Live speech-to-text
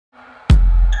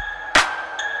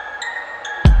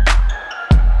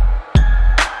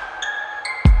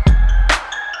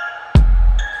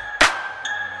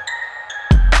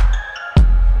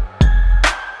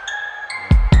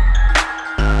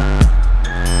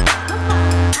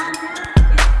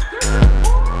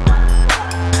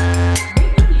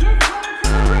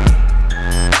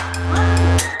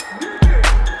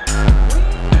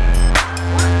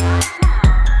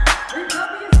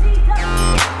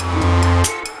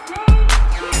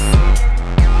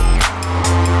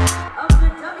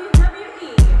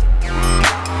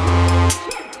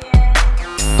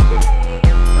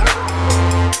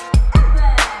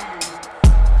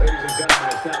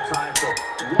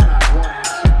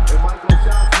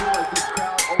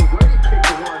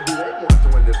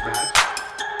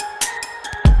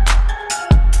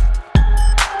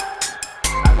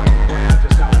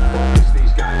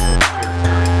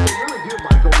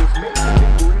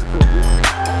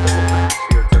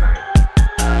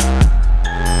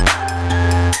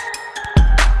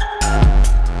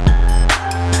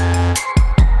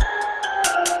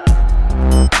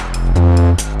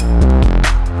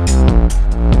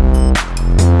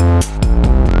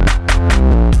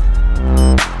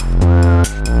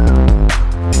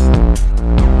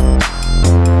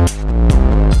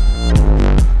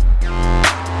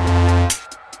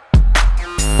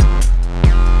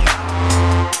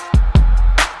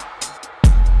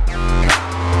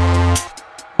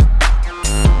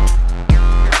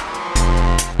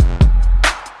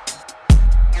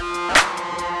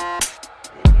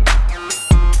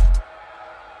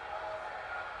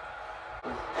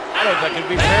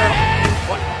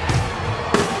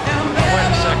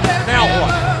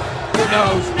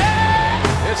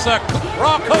That's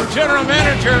Raw Co-General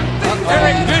Manager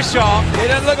Eric Bischoff. He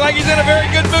doesn't look like he's in a very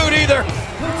good mood either.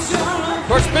 Of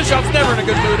course, Bischoff's never in a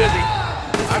good mood, is he?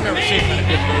 I've never seen him in a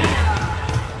good mood.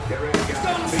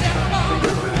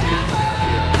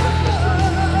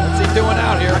 What's he doing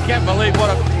out here? I can't believe what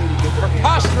a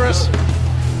preposterous...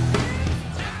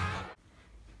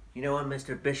 You know what,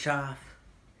 Mr. Bischoff?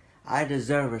 I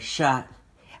deserve a shot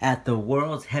at the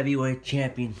World's Heavyweight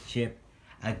Championship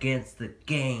against the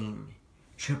Game,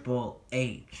 Triple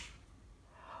H.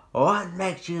 What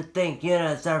makes you think you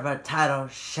deserve a title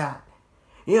shot?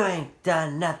 You ain't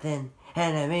done nothing,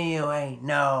 and to me you ain't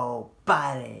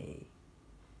nobody.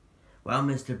 Well,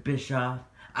 Mr. Bischoff,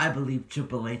 I believe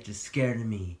Triple H is scared of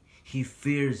me. He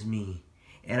fears me.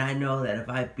 And I know that if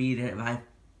I beat him,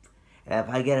 if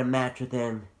I get a match with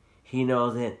him, he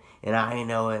knows it, and I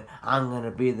know it. I'm going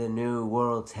to be the new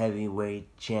World's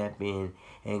Heavyweight Champion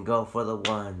and go for the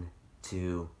 1,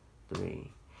 2,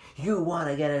 3. You want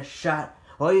to get a shot?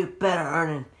 Well, you better earn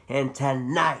it. And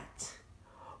tonight,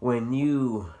 when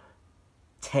you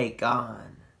take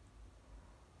on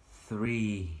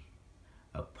 3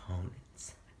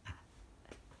 opponents,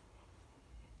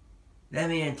 let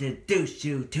me introduce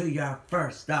you to your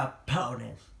first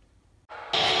opponent.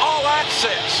 All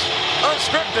access,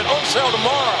 unscripted, on sale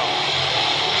tomorrow.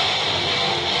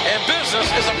 And business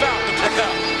is about to pick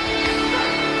up.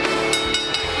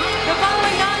 The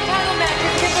following non-title match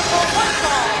is scheduled for one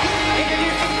fall.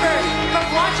 Introducing first, from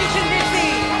Washington, D.C.,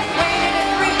 weighing in at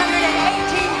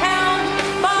 318 pounds,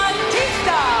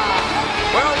 Batista.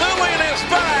 Well, Lillian is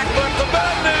back, but the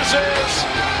bad news is,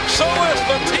 so is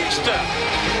Batista.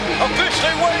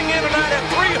 Officially weighing in tonight at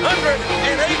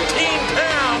 318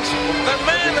 pounds, the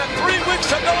man that 3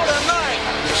 weeks ago tonight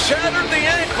shattered the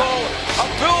ankle of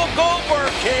Bill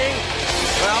Goldberg King.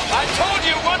 Well, I told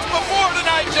you once before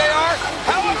tonight, JR,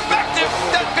 how effective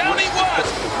that bounty was.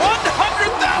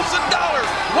 $100,000.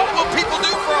 What will people do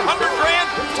for $100 grand?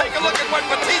 Take a look at what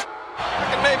Batista... I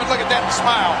can maybe look at that and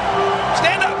smile.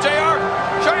 Stand up, JR.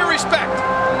 Show your respect.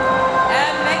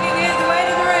 And making his way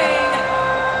to the ring,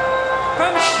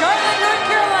 from Charlotte, North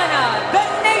Carolina, the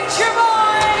Nature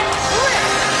Boy, Flair.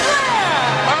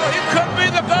 Well, he could be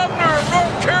the governor of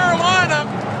North Carolina,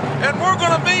 and we're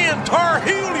going to be in Tar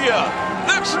Helia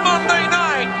next Monday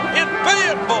night in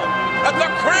Fayetteville at the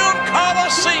Crown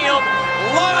Coliseum,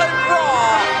 live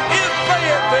Raw in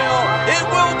Fayetteville. It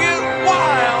will get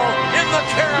wild in the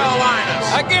Carolinas.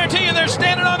 I guarantee you they're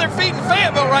standing on their feet in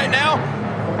Fayetteville right now.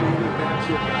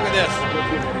 Look at this.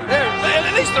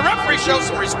 At least the referee shows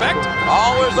some respect.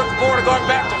 Always looking forward to going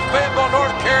back to Fayetteville,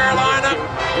 North Carolina.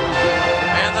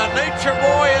 And the Nature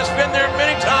Boy has been there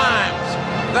many times.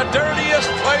 The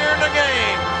dirtiest player in the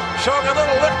game. Showing a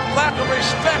little lack of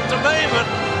respect to Maimon.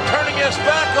 Turning his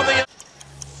back on the...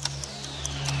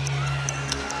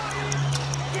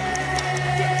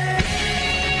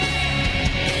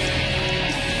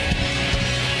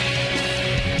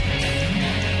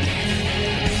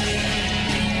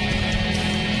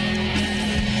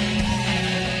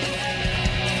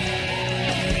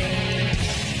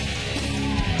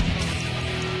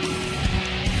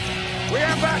 We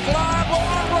are back live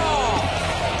on Raw.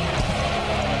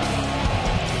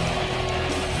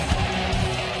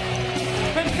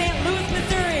 From St. Louis,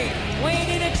 Missouri, weighing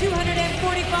in at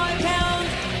 245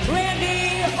 pounds,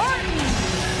 Randy Orton.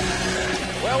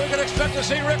 Well, we can expect to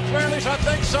see Ric Flair, at least I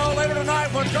think so, later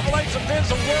tonight when Triple H defends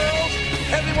the World's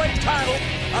Heavyweight title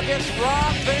against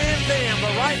Rob Van Dam.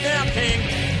 But right now, King,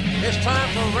 it's time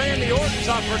for Randy Orton's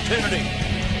opportunity.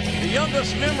 The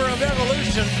youngest member of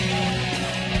Evolution.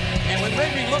 And we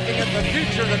may be looking at the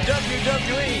future of the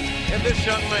WWE in this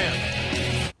young man.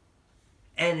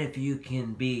 And if you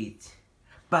can beat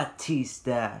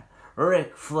Batista,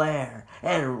 Ric Flair,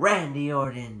 and Randy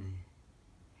Orton,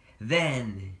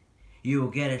 then you will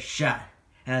get a shot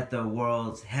at the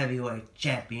World's Heavyweight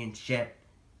Championship.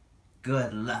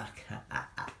 Good luck.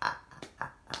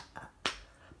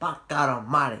 By God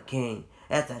Almighty, King,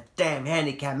 that's a damn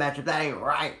handicap matchup. That ain't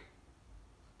right.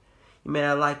 You may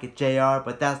not like it, JR,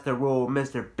 but that's the rule.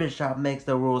 Mr. Bischoff makes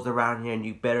the rules around here, and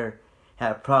you better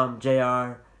have a problem,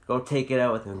 JR. Go take it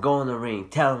out with him. Go in the ring.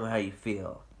 Tell him how you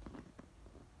feel.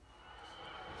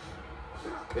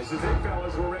 This is it,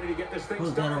 fellas. We're ready to get this thing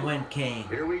Who's started. gonna win, King?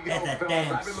 Here we go, That's a fellas.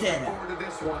 damn I've been looking setup. forward to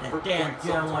this one for That damn quite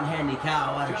some 2-on-1 time.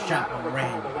 handicap. What a Gentlemen, shot I from don't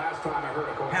Randy. recall the last time I heard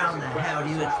a cohesive How in the hell do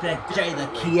you crowd. expect Jay the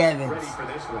Key Evans? Ready for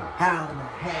this one. How in the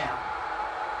hell?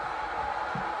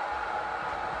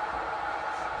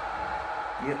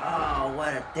 Oh,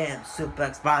 what a damn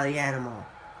suplex by the animal.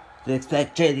 To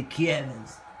expect Jay the Key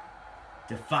Evans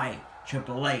to fight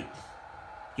Triple H,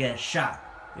 get a shot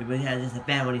He really has just a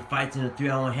bad when he fights in a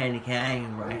 3-on-1 handicap. I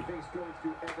ain't right. Everything's going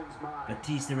through Evans' mind.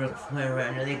 Batista, Ric Flair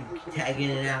right now, they can tag in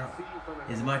and out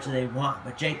as much as they want,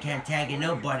 but Jay can't tag in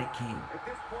nobody, King.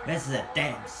 This is a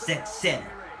damn sick set.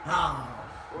 Oh,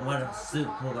 what a suit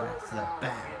pull out to the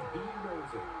back.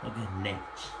 Look at Nate.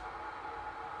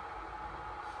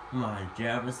 Come on,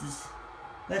 JR.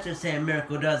 Let's just say a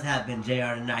miracle does happen,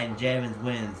 JR, tonight, and Jay Evans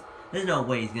wins. There's no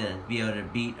way he's gonna be able to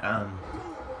beat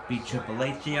Triple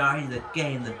H. JR, he's the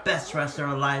game, the best wrestler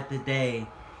alive today.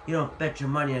 You don't bet your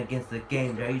money against the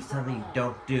game, JR. It's something you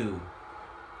don't do.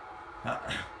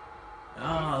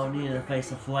 Oh, needed to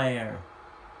face a Flair.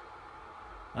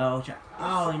 Oh,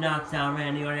 he knocks down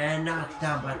Randy Orton and knocks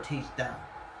down Batista.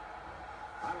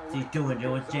 What's he doing,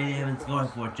 Joe? What's Jay Evans going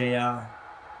for, JR?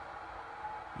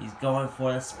 He's going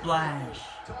for the splash.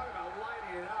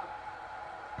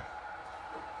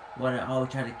 Oh,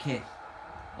 he tried to kick.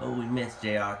 Oh, we missed,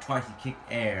 JR. Twice he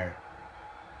kicked air.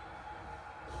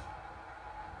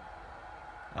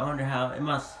 I wonder how it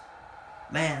must.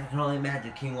 Man, I can only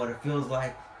imagine, King, what it feels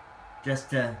like just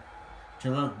to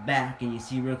look back and you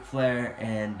see Ric Flair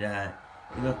and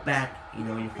you look back, you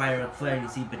know, when you fight Ric Flair and you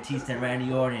see Batista and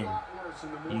Randy Orton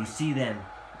and you see them,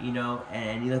 you know,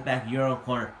 and you look back at your own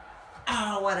corner.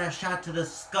 Oh, what a shot to the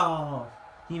skull.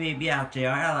 He may be out, JR.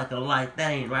 I like a light.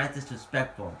 That ain't right. That's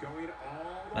disrespectful.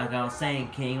 Like I was saying,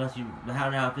 King, once you, how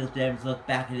now it feels to Evans look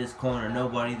back at this corner.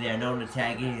 Nobody there. No one to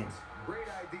tag in. Great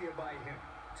idea by him.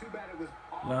 Too bad it was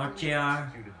Well, JR,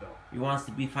 you want us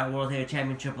to be Fight World Heavyweight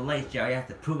Champion Triple H, JR. You have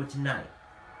to prove it tonight.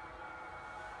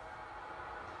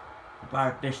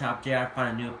 Bart Bishop, JR,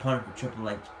 find a new opponent for Triple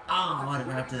H. Oh, what a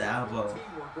knock to the elbow.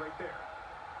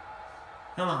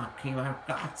 Come on, King, for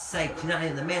God's sake. The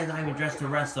man's not even dressed to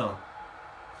wrestle.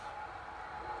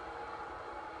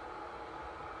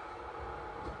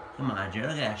 Come on, JR. Look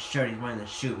at that shirt he's wearing, the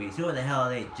shoebies. Who the hell are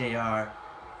they, JR?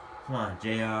 Come on,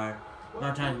 JR. I'm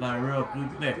not talking about a real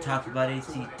group. You better talk about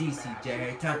AC/DC,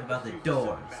 JR. Talk about the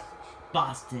Doors.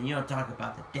 Boston. You don't talk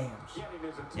about the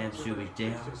damn shoebies,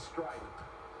 JR.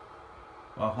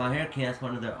 Well, on here, King, that's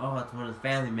one of their. Oh, it's one of his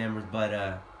family members, but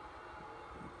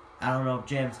I don't know if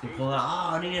James can pull it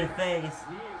out. Oh, knee to the face.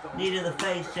 Knee to the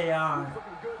face, JR.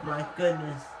 My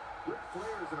goodness.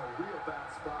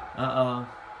 Uh-oh.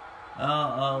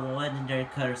 Uh-oh, the legendary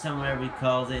cutter, whatever he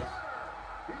calls it.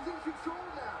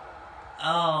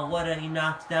 Oh, he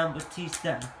knocks down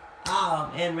Batista.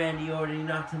 Oh, and Randy Orton, he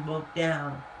knocks them both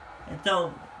down. It's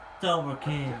over,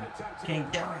 King. King,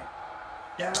 do it.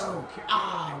 No.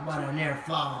 Oh, what a near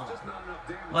fall.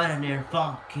 What a near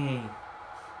fall, King.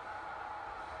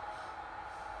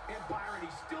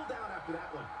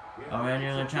 Oh, Randy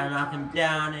Orton gonna try to knock him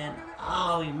down, and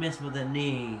oh, he missed with a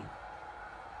knee.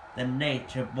 The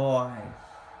Nature Boy.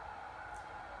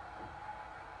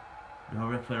 No,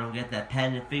 Ric Flair don't get that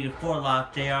patented figure 4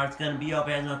 lock, JR. It's gonna be over.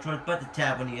 He has no choice but to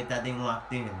tap when you get that thing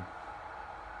locked in.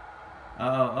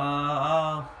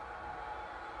 Oh.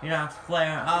 He knocks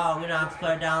Flair. Oh, he knocks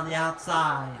Flair down the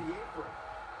outside.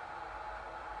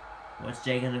 What's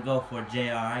Jay gonna go for,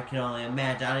 JR? I can only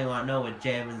imagine. I don't even want to know what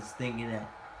Jay Evans is thinking that.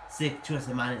 Sick twist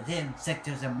of mind. It's him. Sick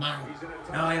twist of mind.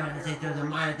 No, he wants to say twist of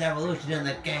mind. It's evolution in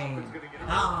the game.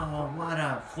 Oh, what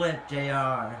a flip,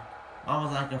 JR.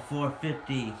 Almost like a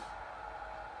 450.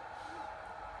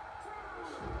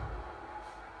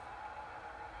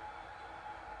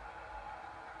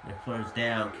 Ric Flair's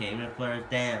down, King. Ric Flair's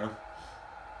down.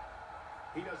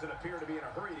 He doesn't appear to be in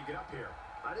a hurry to get up here.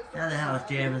 How the hell is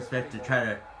Jay Evans expected to try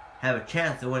to have a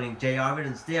chance of winning, JR? If he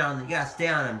doesn't stay on him, you gotta stay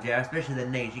on him, JR. Especially the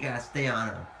Nate. You gotta stay on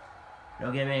him.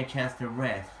 Don't give him any chance to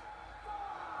rest.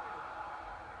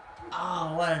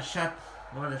 Oh, what a shot.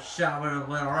 What a shot with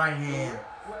a right hand.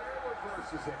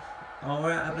 Oh,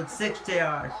 we're up at 6,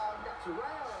 JR.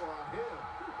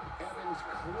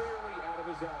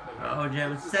 Oh,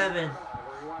 Jay, 7.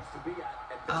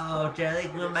 Oh, Jay, they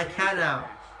can win by count out.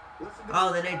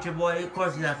 Oh, the Nature Boy, of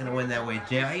course he's not going to win that way,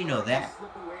 JR. You know that.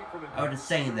 I was just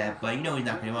saying that, but you know he's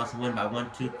not going to. He wants to win by 1,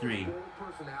 2, 3.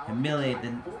 Humiliate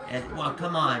the. Well,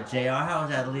 come on, JR. How is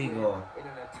that legal?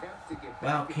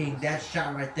 Well, King, that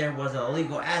shot right there was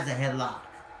illegal as a headlock.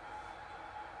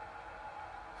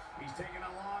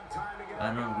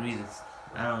 I don't agree.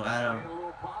 I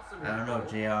don't know,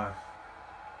 JR.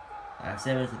 I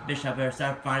said Mr. Bishop better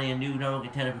start finding a new number one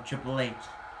contender for Triple H.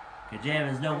 Because Jay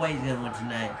Evans, no way he's going to win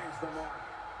tonight.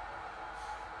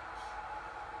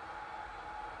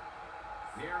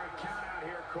 Near a count out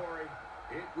here, Corey.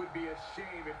 It would be a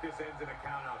shame if this ends in a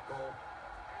count out, Cole.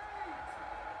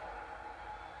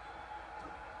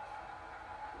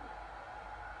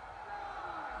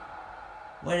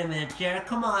 Wait a minute, Jared.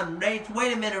 Come on, Rage.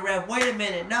 Wait a minute, Rev. Wait a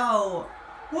minute. No.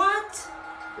 What?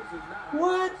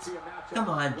 What? Come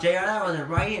on, JR, that wasn't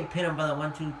right. You didn't pin him by the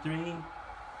 1, 2, 3.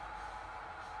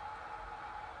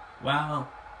 Wow.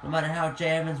 No matter how Jay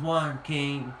Evans won,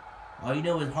 King, all you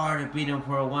know was hard to beat him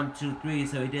for a 1, 2, 3,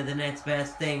 so he did the next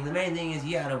best thing. The main thing is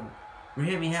for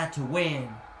him, he had to win.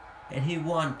 And he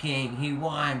won, King. He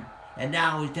won. And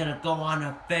now he's gonna go on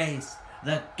to face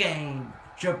the Game,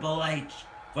 Triple H,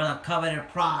 for the coveted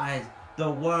prize, the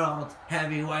World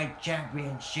Heavyweight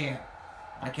Championship.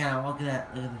 I can't look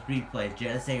at the replay,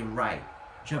 Jay. This ain't right.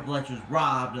 Triple H was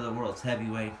robbed of the World's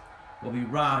Heavyweight. Will be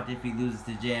robbed if he loses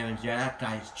to Jay Evans. That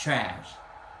guy's trash.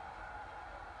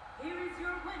 Here is your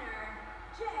winner,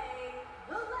 Jay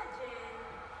the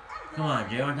Legend. Come on,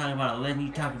 Jay. We're talking about a legend.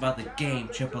 You talk about the Game,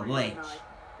 Triple H.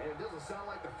 And it doesn't sound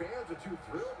like the fans are too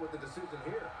thrilled with the decision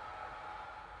here.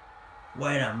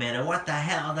 Wait a minute. What the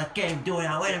hell is the Game doing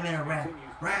now? Wait a minute, ref.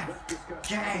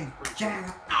 Jay.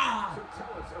 Oh,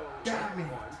 damn it.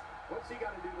 What's he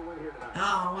got to do to win here tonight?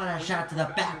 Oh, what a shot to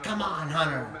the back. Come on,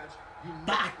 Hunter.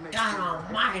 By God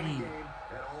Almighty.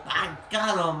 By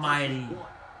God Almighty.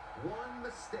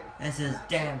 This is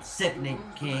damn sickening,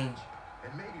 King.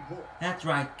 That's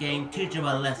right, Game. Teach him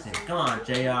a lesson. Come on,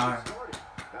 JR. That's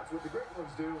what the great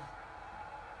ones do.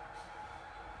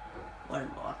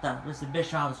 What the? Mr.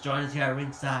 Bischoff's joining us here at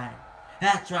ringside.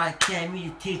 That's right, Game.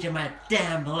 You teach him a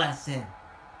damn lesson.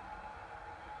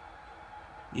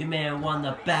 You may have won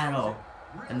the battle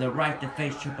and the right to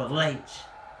face Triple H,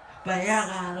 but you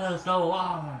gotta lose the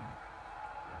war.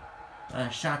 A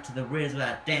shot to the ribs with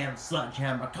that damn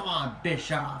sledgehammer. Come on,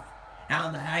 Bischoff. How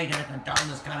the hell you gonna condone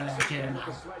this kind of action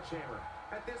tonight?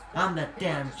 I'm the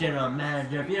damn general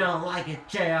manager. If you don't like it,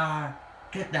 JR,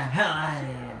 get the hell out of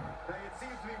here.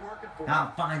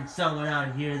 I'll find someone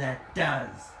out here that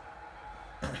does.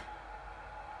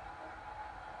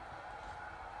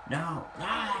 No,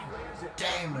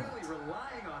 damn it.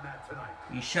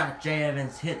 You shot Jay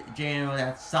Evans, hit Jay Evans with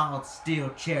that solid steel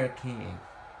chair, King.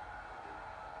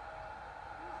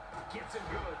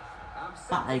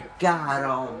 By God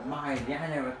Almighty, I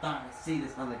never thought I'd see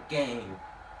this on the Game.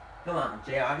 Come on,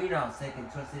 JR, you know how sick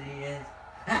and twisted he is.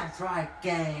 That's right,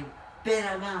 Game. Beat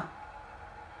him up.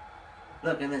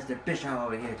 Look at Mr. Bischoff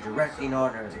over here directing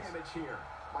orders.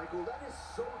 Michael, that is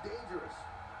so dangerous.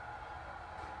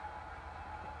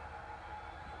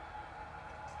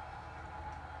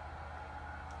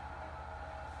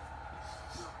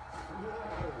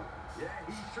 Whoa. Yeah,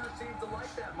 he sure seems to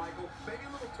like that, Michael. Maybe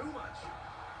a little too much.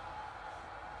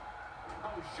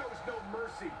 Oh, shows no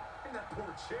mercy. In that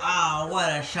poor chair. Oh, what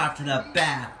a shot to the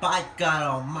back. By God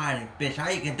Almighty, bitch. How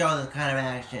you condone this kind of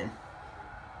action?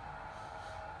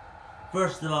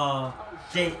 First of all,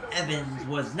 Jay Evans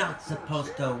was not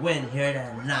supposed to win here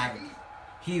tonight.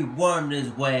 He wormed his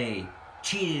way.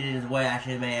 Cheated his way, I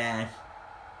should may add.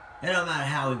 It don't matter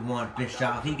how he won,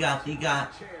 Bischoff.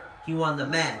 He won the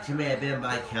match. It may have been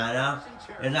by count out.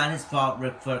 It's not his fault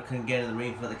Ric Flair couldn't get in the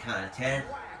ring for the count of 10.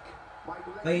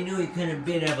 But he knew he couldn't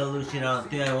beat Evolution on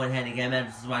 3-on-1 handicap match.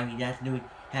 This is why he knew he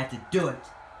had to do it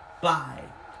by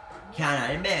count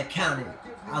out. It may have counted.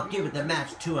 I'll give it the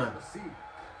match to him.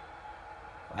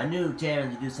 I knew Jay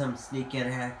Evans would do something sneaky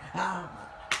underhanded. Oh,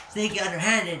 sneaky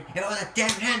underhanded. It was a damn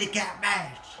handicap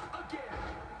match.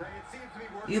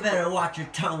 You better watch your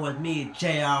tongue with me,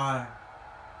 JR.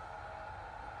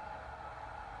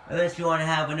 Unless you want to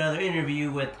have another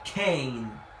interview with Kane.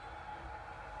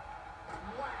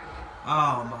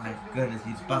 Oh my goodness,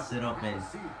 he's busted open.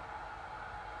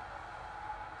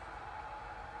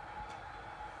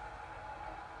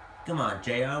 Come on,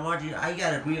 JR. I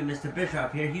gotta agree with Mr.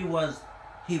 Bischoff here. He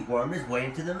wormed his way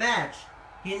into the match.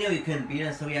 He knew he couldn't beat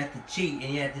us, so he had to cheat, and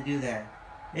he had to do that.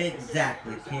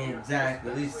 Exactly, King,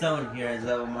 exactly. At least someone here is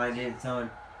level-minded, someone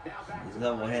is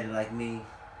level-headed like me.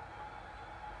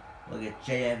 Look at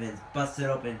Jay Evans, busted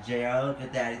open, JR. Look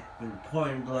at that, he's been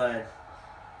pouring blood.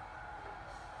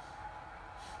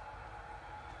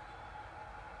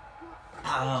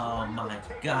 Oh my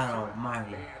God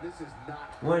Almighty.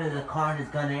 When is the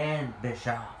carnage gonna end,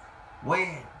 Bischoff?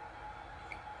 When?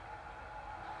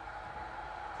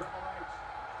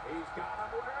 He's got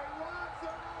him where he wants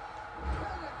him.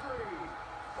 Pedigree.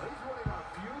 But he's running on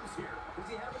fumes here. Does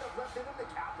he have enough left in him to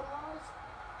capitalize?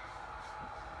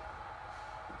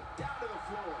 Down to the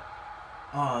floor.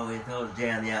 Oh, he throws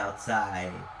Jay on the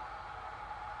outside.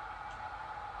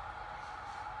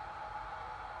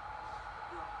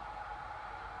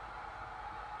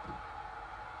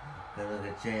 Look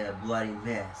at Jay, a bloody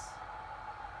mess.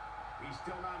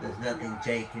 There's nothing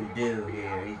Jay can do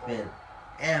here. He's been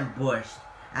ambushed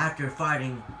after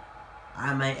fighting,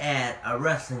 I may add, a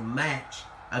wrestling match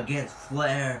against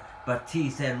Flair,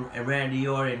 Batista, and Randy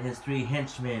Orton, his 3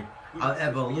 henchmen of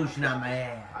Evolution on my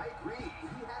ass. I agree.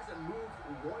 He hasn't moved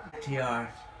one TR.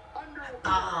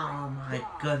 Oh my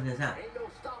goodness.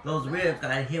 Those ribs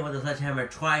got hit with a sledgehammer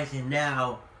twice and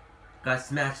now got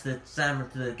smashed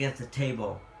against the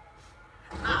table.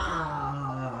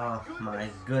 Oh my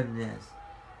goodness.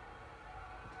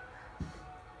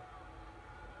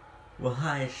 Well,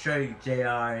 I assure you,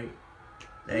 JR,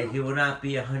 that he will not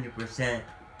be 100%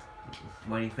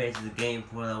 when he faces the game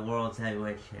for the World's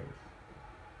Heavyweight Championship.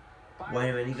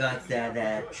 When he got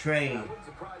that tray,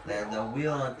 the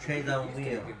wheel on trays on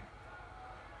wheel.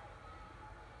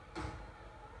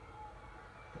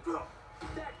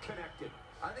 That connected.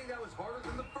 I think that was harder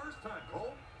than the first time,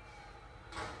 Cole.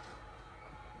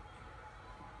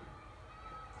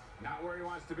 Not where he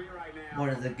wants to be right now. What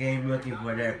is the game looking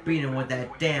for there? Beating him with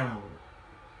that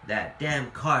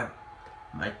damn cart.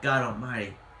 My God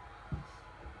Almighty.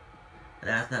 And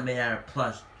that's not made out of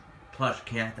plush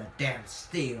can. That's a damn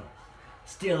steel.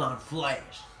 Steel on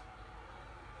flesh.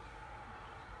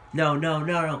 No.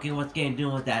 Okay, what's game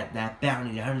doing with that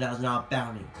bounty? The $100,000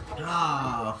 bounty.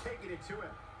 Oh.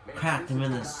 Cracked him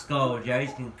in the skull.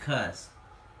 Jerry's concussed.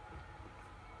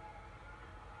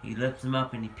 He lifts him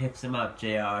up and he picks him up,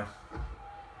 JR.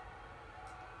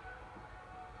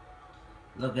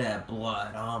 Look at that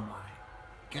blood. Oh my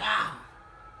God.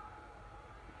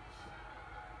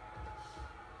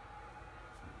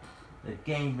 The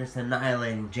game is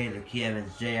annihilating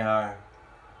Evans, JR.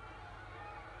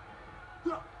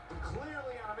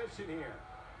 Clearly on a mission here.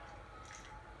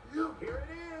 Here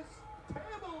it is.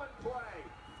 Table in play.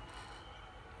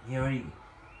 He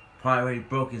probably already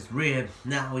broke his rib.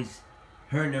 Now he's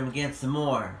hurting him again some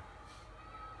more.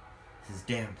 This is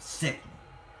damn sickening.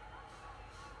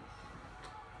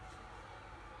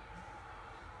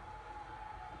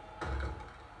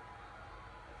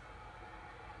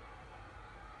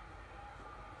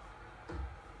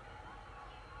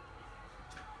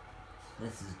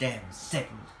 This is damn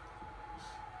sickening.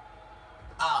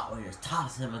 Oh, he just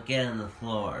tossing him again on the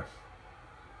floor.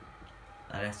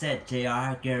 Like I said, JR,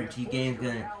 I guarantee game's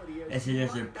gonna. This is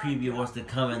just a preview of what's to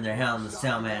come in their Hell in the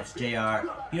Cell match, JR.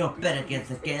 You don't bet against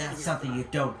the game, that's something you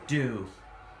don't do.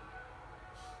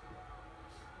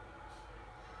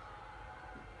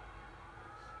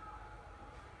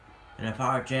 And if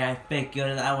I were JR fake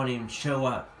unit, I wouldn't even show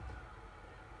up.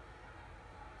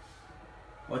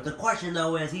 But the question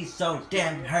though is, he's so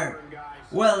damn hurt.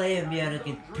 Will he be able to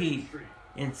compete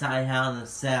inside Hell in the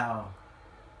Cell?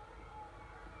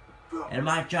 And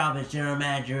my job as general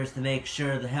manager is to make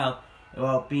sure the health and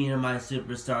well-being of my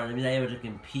superstar to be able to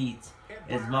compete.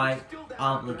 It's my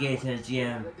obligation as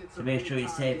GM to make sure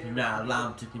he's safe and not allow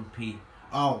him to compete.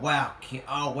 Oh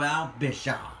wow,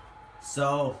 Bishop.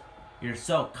 So, you're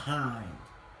so kind.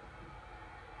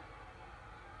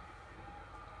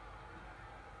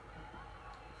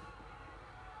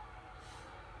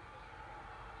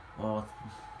 Well, what's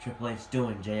Triple H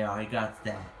doing, JR? He got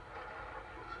that.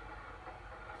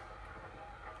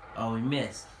 Oh, he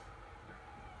missed.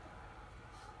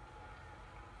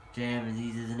 Evans,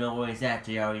 he doesn't know where he's at,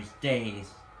 JR. He stays.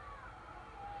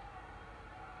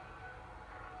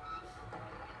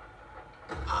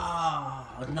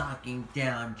 Oh, knocking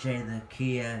down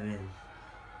Evans.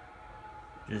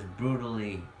 Just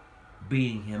brutally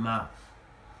beating him up.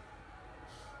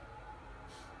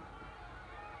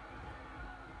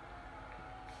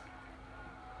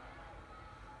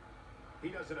 He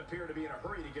doesn't appear to be in a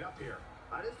hurry to get up here.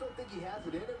 I just don't think he has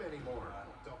it in him anymore.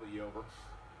 Double you over.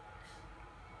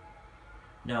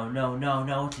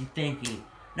 No, what's he thinking?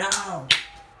 No!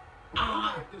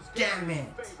 Oh, damn it!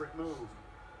 Favorite move.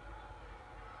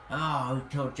 Oh,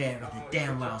 he told Evans to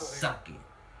damn well suck it.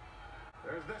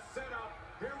 There's the setup.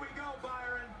 Here we go,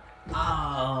 Byron.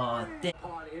 Oh,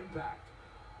 On impact.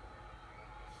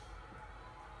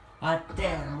 a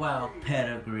damn well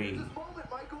pedigree. This moment,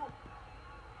 Michael,